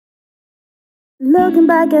Looking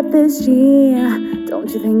back at this year, don't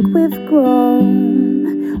you think we've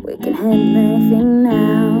grown? We can handle anything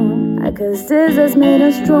now, 'cause this has made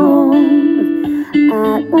us strong.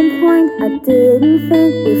 At one point I didn't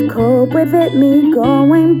think we'd cope with it, me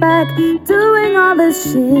going back, doing all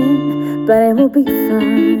this shit, but it will be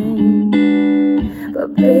fine.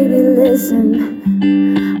 But baby listen,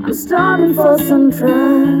 I'm starting for some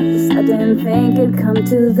trust. I didn't think it'd come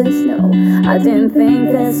to this, no, I didn't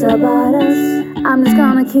think this about us. I'm just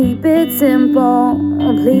gonna keep it simple,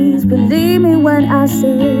 please believe me when I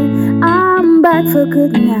say I'm back for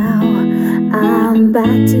good now, I'm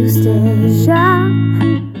back to stay. Shut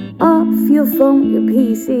off your phone, your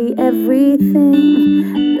PC,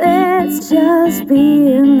 everything. Let's just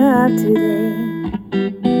be in love today.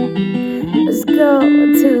 Let's go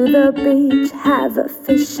to the beach, have a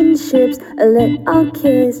fish and chips, a little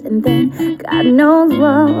kiss, and then God knows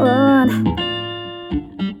what.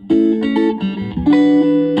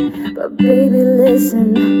 But baby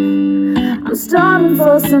listen, I'm starting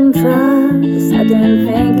for some trust. I didn't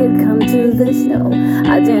think it'd come to this, no,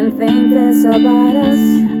 I didn't think this about us.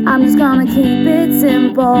 I'm just gonna keep it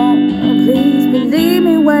simple, please believe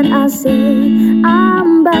me when I say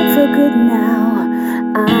I'm back for good now,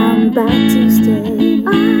 I'm back to stay.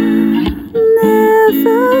 I'll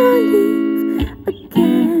never leave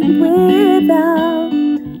again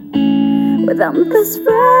without my best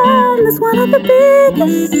friend. That's one of the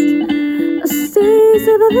biggest mistakes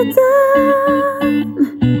I've ever done.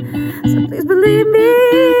 So please believe me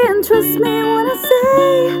and trust me when I say,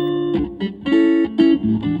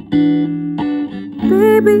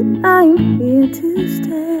 baby, I'm here to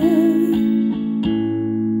stay.